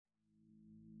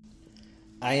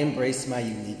I embrace my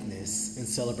uniqueness and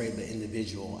celebrate the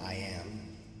individual I am.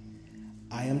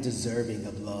 I am deserving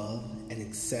of love and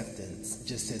acceptance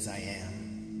just as I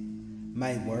am.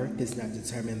 My worth is not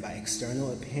determined by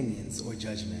external opinions or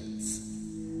judgments.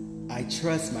 I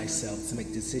trust myself to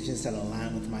make decisions that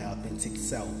align with my authentic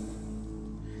self.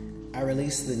 I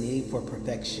release the need for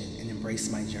perfection and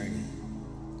embrace my journey.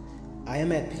 I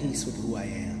am at peace with who I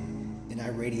am, and I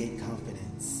radiate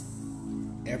confidence.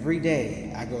 Every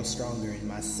day, I grow stronger in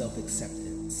my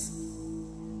self-acceptance.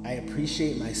 I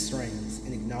appreciate my strengths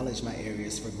and acknowledge my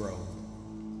areas for growth.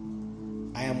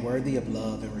 I am worthy of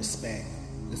love and respect,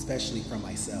 especially from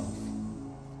myself.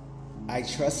 I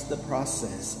trust the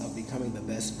process of becoming the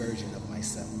best version of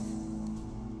myself.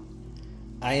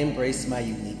 I embrace my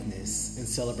uniqueness and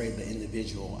celebrate the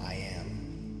individual I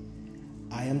am.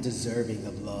 I am deserving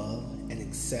of love and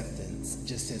acceptance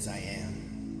just as I am.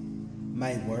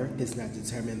 My worth is not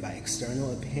determined by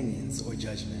external opinions or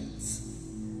judgments.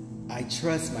 I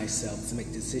trust myself to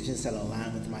make decisions that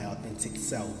align with my authentic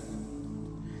self.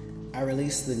 I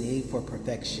release the need for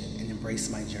perfection and embrace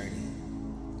my journey.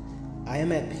 I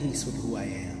am at peace with who I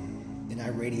am, and I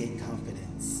radiate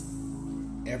confidence.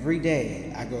 Every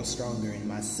day, I grow stronger in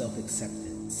my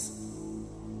self-acceptance.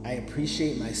 I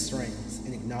appreciate my strengths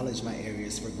and acknowledge my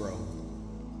areas for growth.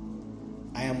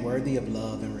 I am worthy of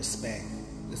love and respect,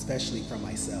 especially from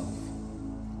myself.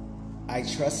 I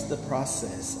trust the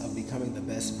process of becoming the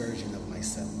best version of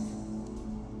myself.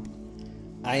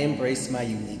 I embrace my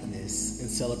uniqueness and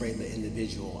celebrate the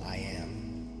individual I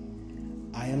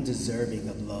am. I am deserving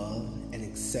of love and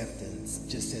acceptance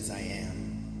just as I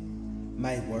am.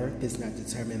 My worth is not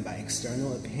determined by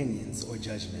external opinions or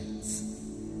judgments.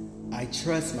 I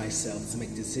trust myself to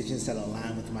make decisions that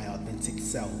align with my authentic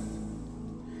self.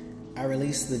 I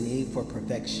release the need for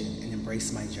perfection and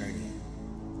embrace my journey.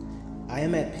 I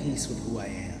am at peace with who I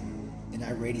am, and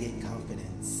I radiate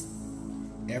confidence.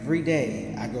 Every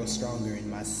day, I grow stronger in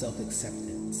my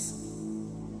self-acceptance.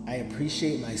 I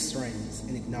appreciate my strengths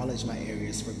and acknowledge my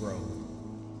areas for growth.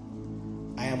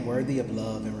 I am worthy of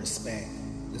love and respect,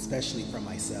 especially from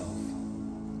myself.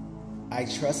 I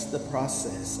trust the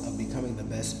process of becoming the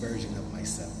best version of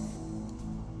myself.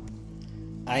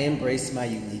 I embrace my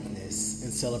uniqueness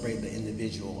and celebrate the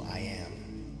individual I am.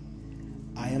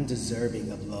 I am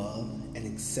deserving of love and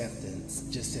acceptance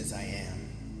just as I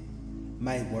am.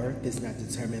 My worth is not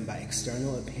determined by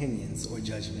external opinions or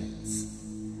judgments.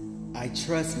 I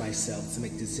trust myself to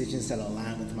make decisions that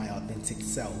align with my authentic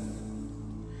self.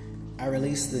 I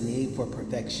release the need for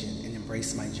perfection and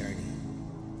embrace my journey.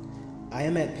 I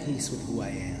am at peace with who I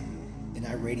am, and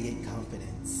I radiate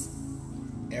confidence.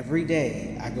 Every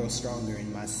day, I grow stronger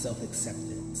in my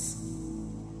self-acceptance.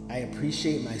 I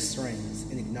appreciate my strengths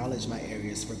and acknowledge my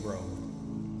areas for growth.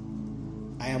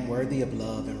 I am worthy of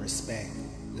love and respect,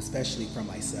 especially from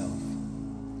myself.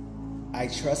 I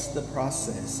trust the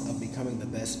process of becoming the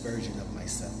best version of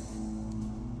myself.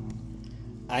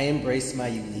 I embrace my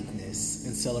uniqueness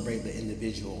and celebrate the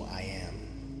individual I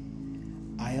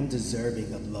am. I am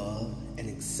deserving of love and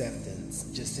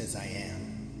acceptance just as I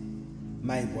am.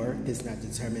 My worth is not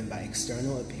determined by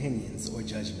external opinions or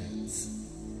judgments.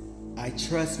 I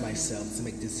trust myself to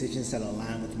make decisions that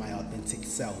align with my authentic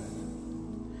self.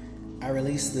 I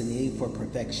release the need for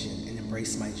perfection and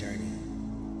embrace my journey.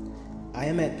 I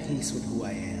am at peace with who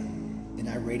I am, and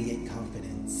I radiate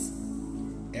confidence.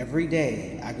 Every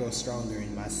day, I grow stronger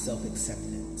in my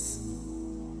self-acceptance.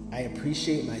 I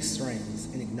appreciate my strengths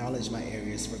and acknowledge my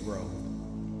areas for growth.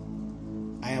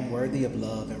 I am worthy of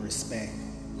love and respect,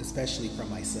 especially from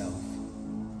myself.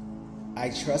 I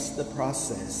trust the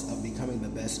process of becoming the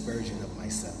best version of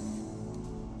myself.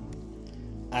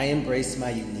 I embrace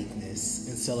my uniqueness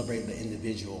and celebrate the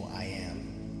individual I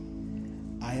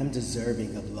am. I am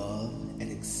deserving of love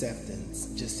and acceptance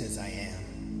just as I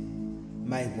am.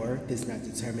 My worth is not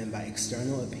determined by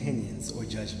external opinions or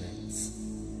judgments.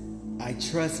 I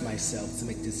trust myself to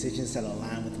make decisions that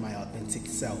align with my authentic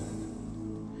self.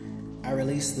 I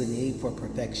release the need for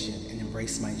perfection and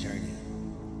embrace my journey.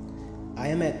 I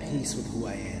am at peace with who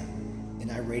I am,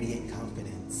 and I radiate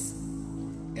confidence.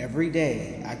 Every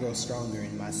day, I grow stronger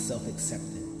in my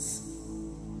self-acceptance.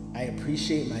 I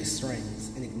appreciate my strengths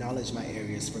and acknowledge my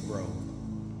areas for growth.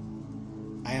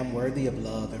 I am worthy of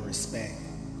love and respect,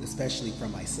 especially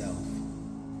from myself.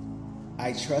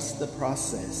 I trust the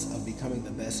process of becoming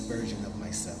the best version of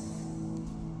myself.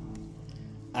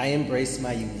 I embrace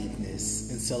my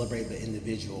uniqueness and celebrate the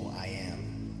individual I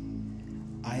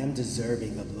am. I am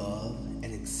deserving of love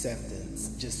and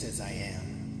acceptance just as I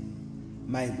am.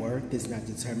 My worth is not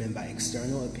determined by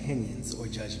external opinions or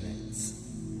judgments.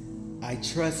 I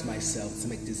trust myself to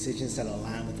make decisions that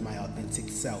align with my authentic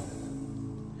self.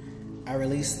 I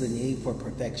release the need for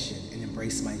perfection and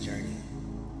embrace my journey.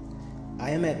 I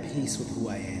am at peace with who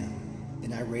I am,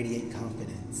 and I radiate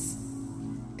confidence.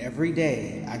 Every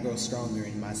day, I grow stronger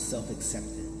in my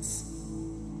self-acceptance.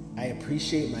 I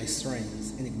appreciate my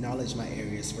strengths and acknowledge my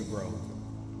areas for growth.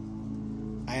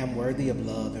 I am worthy of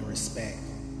love and respect,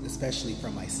 especially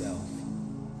from myself.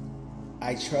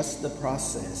 I trust the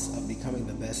process of becoming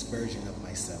the best version of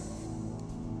myself.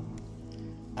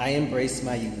 I embrace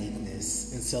my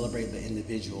uniqueness and celebrate the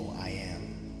individual I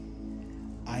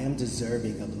am. I am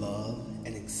deserving of love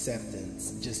and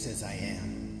acceptance just as I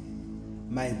am.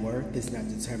 My worth is not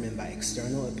determined by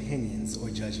external opinions or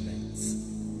judgments.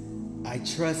 I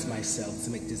trust myself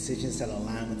to make decisions that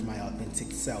align with my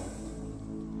authentic self.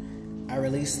 I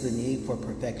release the need for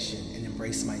perfection and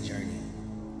embrace my journey.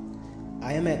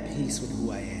 I am at peace with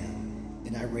who I am,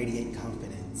 and I radiate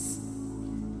confidence.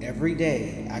 Every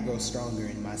day, I grow stronger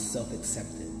in my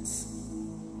self-acceptance.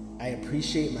 I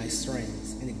appreciate my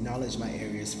strengths and acknowledge my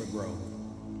areas for growth.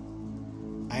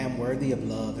 I am worthy of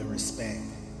love and respect,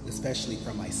 especially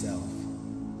from myself.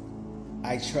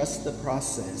 I trust the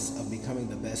process of becoming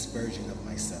the best version of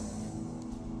myself.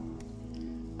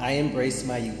 I embrace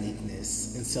my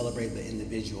uniqueness and celebrate the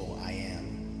individual I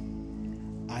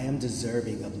am. I am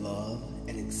deserving of love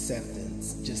and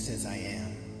acceptance just as I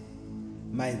am.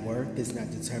 My worth is not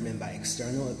determined by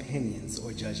external opinions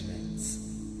or judgments.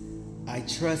 I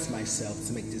trust myself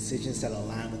to make decisions that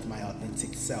align with my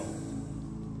authentic self.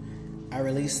 I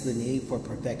release the need for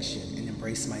perfection and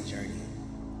embrace my journey.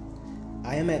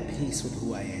 I am at peace with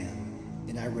who I am,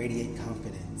 and I radiate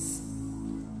confidence.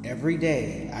 Every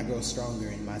day, I grow stronger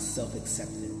in my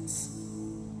self-acceptance.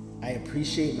 I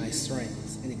appreciate my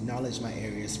strengths and acknowledge my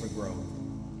areas for growth.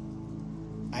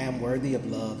 I am worthy of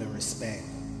love and respect,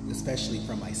 especially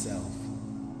from myself.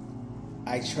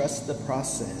 I trust the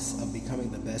process of becoming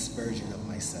the best version of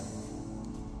myself.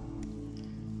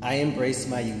 I embrace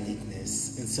my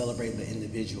uniqueness and celebrate the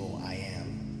individual I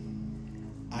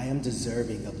am. I am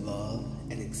deserving of love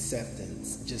and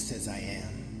acceptance just as I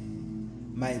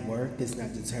am. My worth is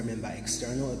not determined by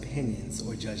external opinions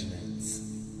or judgments.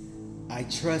 I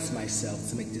trust myself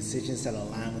to make decisions that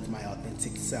align with my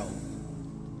authentic self.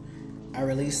 I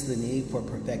release the need for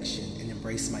perfection and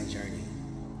embrace my journey.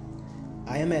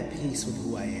 I am at peace with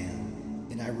who I am,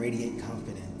 and I radiate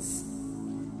confidence.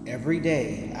 Every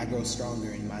day, I grow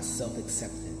stronger in my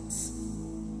self-acceptance.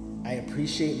 I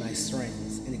appreciate my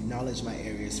strengths and acknowledge my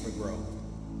areas for growth.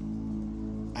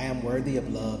 I am worthy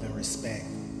of love and respect,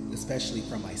 especially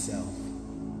from myself.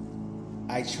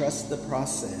 I trust the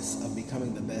process of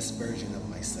becoming the best version of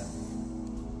myself.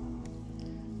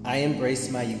 I embrace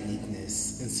my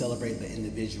uniqueness and celebrate the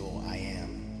individual I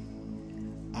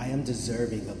am. I am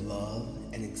deserving of love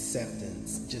and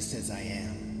acceptance just as I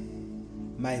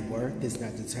am. My worth is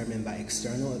not determined by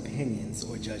external opinions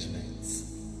or judgments.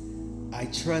 I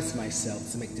trust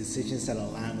myself to make decisions that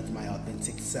align with my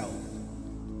authentic self.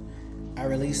 I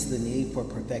release the need for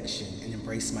perfection and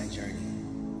embrace my journey.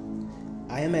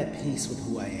 I am at peace with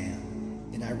who I am,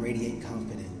 and I radiate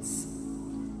confidence.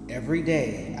 Every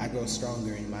day, I grow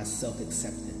stronger in my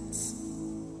self-acceptance.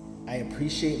 I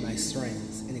appreciate my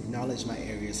strengths and acknowledge my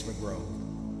areas for growth.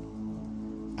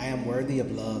 I am worthy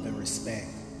of love and respect,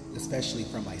 especially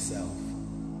from myself.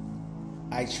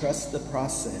 I trust the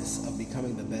process of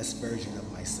becoming the best version of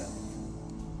myself.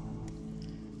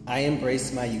 I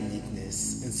embrace my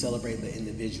uniqueness and celebrate the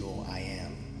individual I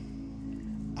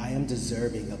am. I am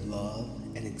deserving of love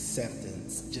and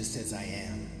acceptance just as I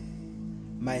am.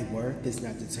 My worth is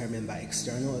not determined by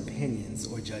external opinions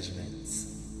or judgments.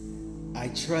 I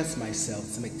trust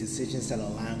myself to make decisions that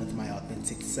align with my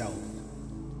authentic self.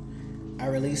 I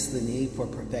release the need for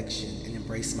perfection and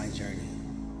embrace my journey.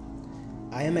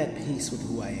 I am at peace with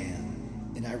who I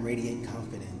am, and I radiate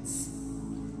confidence.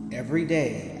 Every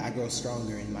day, I grow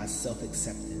stronger in my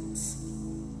self-acceptance.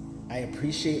 I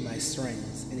appreciate my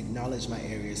strengths and acknowledge my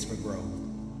areas for growth.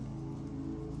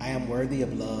 I am worthy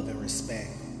of love and respect,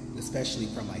 especially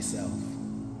from myself.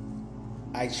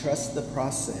 I trust the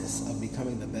process of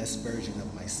becoming the best version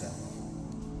of myself.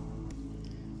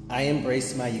 I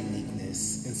embrace my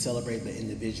uniqueness and celebrate the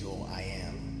individual I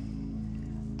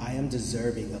am. I am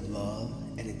deserving of love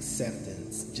and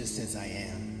acceptance just as I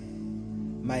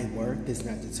am. My worth is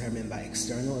not determined by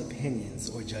external opinions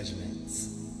or judgments.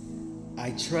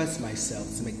 I trust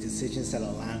myself to make decisions that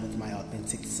align with my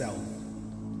authentic self.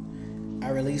 I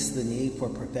release the need for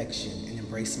perfection and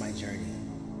embrace my journey.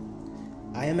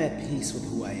 I am at peace with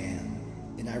who I am,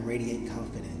 and I radiate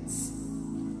confidence.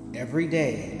 Every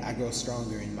day, I grow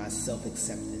stronger in my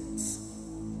self-acceptance.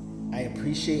 I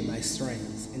appreciate my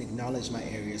strengths and acknowledge my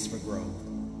areas for growth.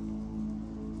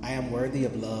 I am worthy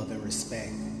of love and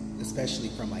respect, especially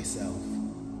from myself.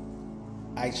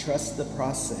 I trust the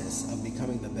process of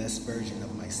becoming the best version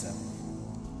of myself.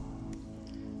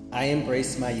 I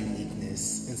embrace my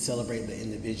uniqueness and celebrate the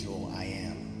individual I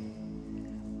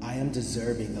am. I am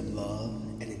deserving of love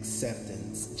and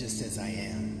acceptance just as I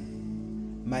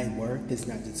am. My worth is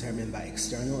not determined by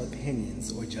external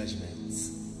opinions or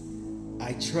judgments.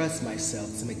 I trust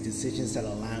myself to make decisions that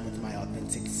align with my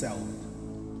authentic self.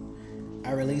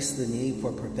 I release the need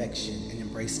for perfection and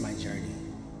embrace my journey.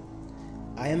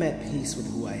 I am at peace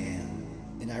with who I am,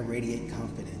 and I radiate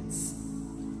confidence.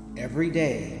 Every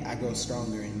day, I grow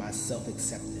stronger in my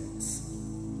self-acceptance.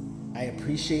 I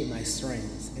appreciate my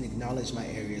strengths and acknowledge my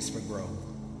areas for growth.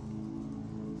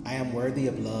 I am worthy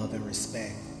of love and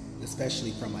respect,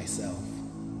 especially from myself.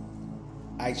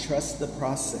 I trust the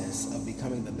process of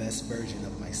becoming the best version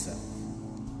of myself.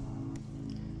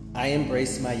 I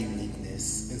embrace my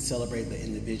uniqueness and celebrate the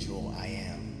individual I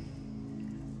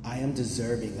am. I am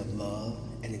deserving of love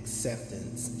and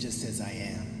acceptance just as I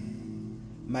am.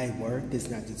 My worth is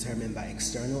not determined by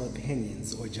external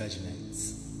opinions or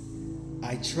judgments.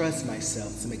 I trust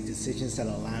myself to make decisions that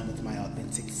align with my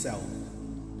authentic self.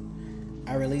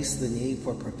 I release the need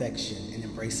for perfection and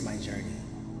embrace my journey.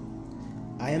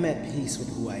 I am at peace with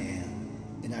who I am,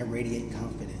 and I radiate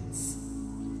confidence.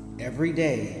 Every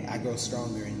day, I grow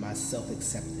stronger in my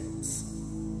self-acceptance.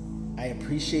 I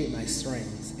appreciate my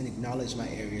strengths and acknowledge my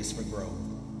areas for growth.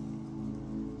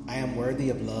 I am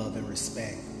worthy of love and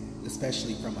respect,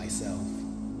 especially from myself.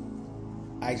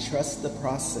 I trust the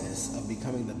process of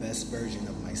becoming the best version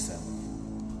of myself.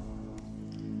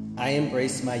 I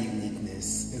embrace my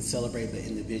uniqueness and celebrate the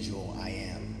individual I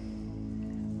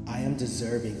am. I am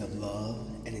deserving of love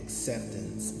and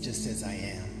acceptance just as I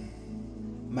am.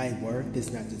 My worth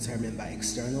is not determined by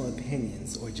external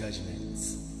opinions or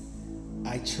judgments.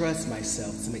 I trust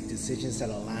myself to make decisions that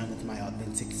align with my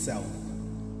authentic self.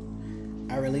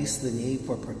 I release the need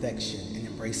for perfection and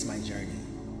embrace my journey.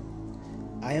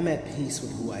 I am at peace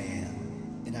with who I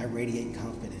am, and I radiate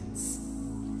confidence.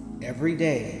 Every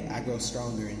day, I grow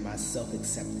stronger in my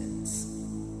self-acceptance.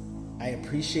 I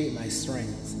appreciate my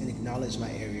strengths and acknowledge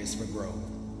my areas for growth.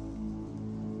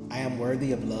 I am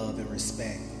worthy of love and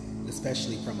respect,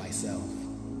 especially from myself.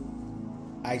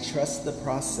 I trust the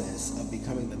process of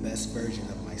becoming the best version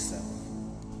of myself.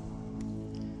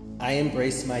 I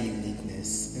embrace my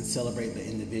uniqueness and celebrate the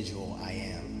individual I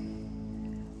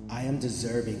am. I am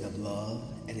deserving of love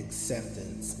and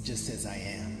acceptance just as I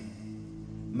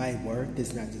am. My worth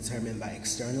is not determined by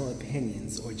external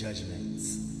opinions or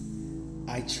judgments.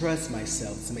 I trust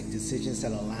myself to make decisions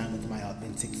that align with my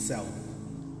authentic self.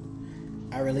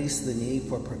 I release the need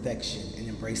for perfection and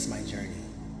embrace my journey.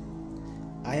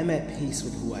 I am at peace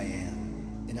with who I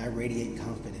am, and I radiate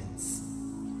confidence.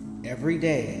 Every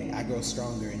day, I grow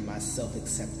stronger in my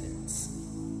self-acceptance.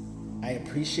 I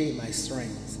appreciate my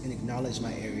strengths and acknowledge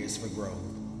my areas for growth.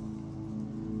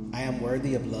 I am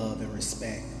worthy of love and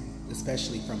respect,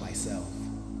 especially from myself.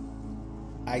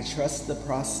 I trust the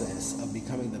process of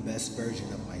becoming the best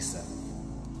version of myself.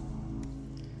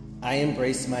 I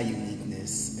embrace my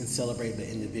uniqueness and celebrate the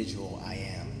individual I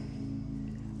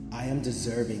am. I am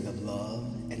deserving of love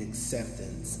and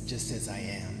acceptance just as I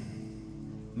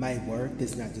am. My worth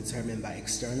is not determined by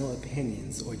external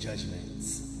opinions or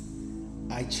judgments.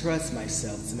 I trust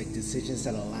myself to make decisions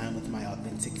that align with my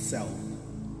authentic self.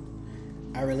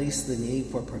 I release the need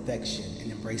for perfection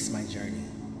and embrace my journey.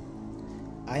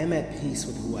 I am at peace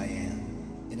with who I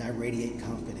am, and I radiate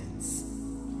confidence.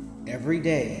 Every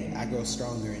day, I grow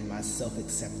stronger in my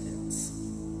self-acceptance.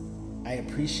 I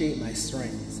appreciate my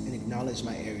strengths and acknowledge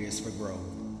my areas for growth.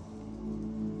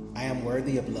 I am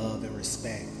worthy of love and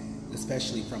respect,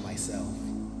 especially from myself.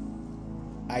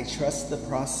 I trust the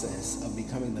process of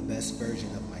becoming the best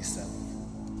version of myself.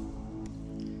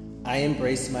 I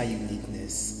embrace my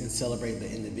uniqueness and celebrate the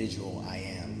individual I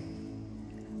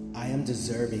am. I am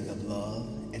deserving of love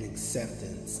and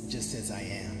acceptance just as I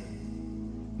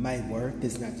am. My worth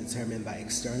is not determined by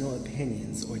external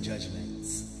opinions or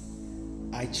judgments.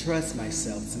 I trust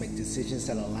myself to make decisions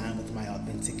that align with my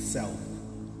authentic self.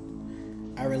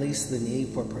 I release the need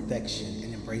for perfection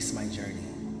and embrace my journey.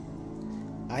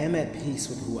 I am at peace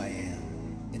with who I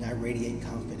am, and I radiate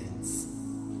confidence.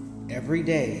 Every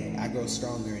day, I grow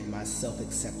stronger in my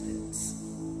self-acceptance.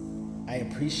 I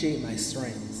appreciate my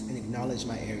strengths and acknowledge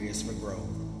my areas for growth.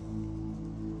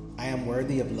 I am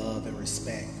worthy of love and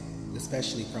respect,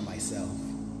 especially from myself.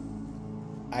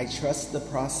 I trust the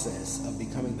process of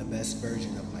becoming the best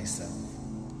version of myself.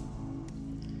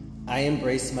 I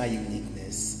embrace my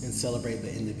uniqueness and celebrate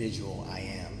the individual I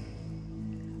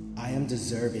am. I am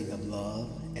deserving of love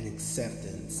and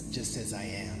acceptance just as I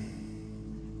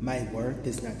am. My worth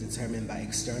is not determined by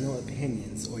external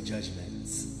opinions or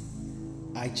judgments.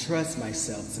 I trust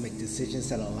myself to make decisions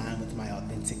that align with my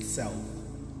authentic self.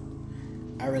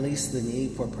 I release the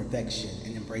need for perfection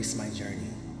and embrace my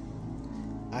journey.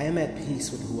 I am at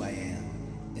peace with who I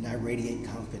am, and I radiate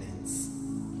confidence.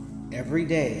 Every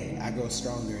day, I grow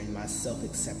stronger in my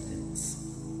self-acceptance.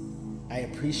 I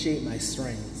appreciate my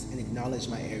strengths and acknowledge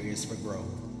my areas for growth.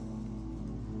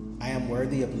 I am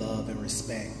worthy of love and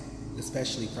respect,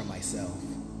 especially from myself.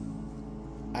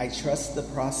 I trust the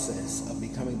process of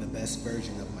becoming the best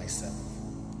version of myself.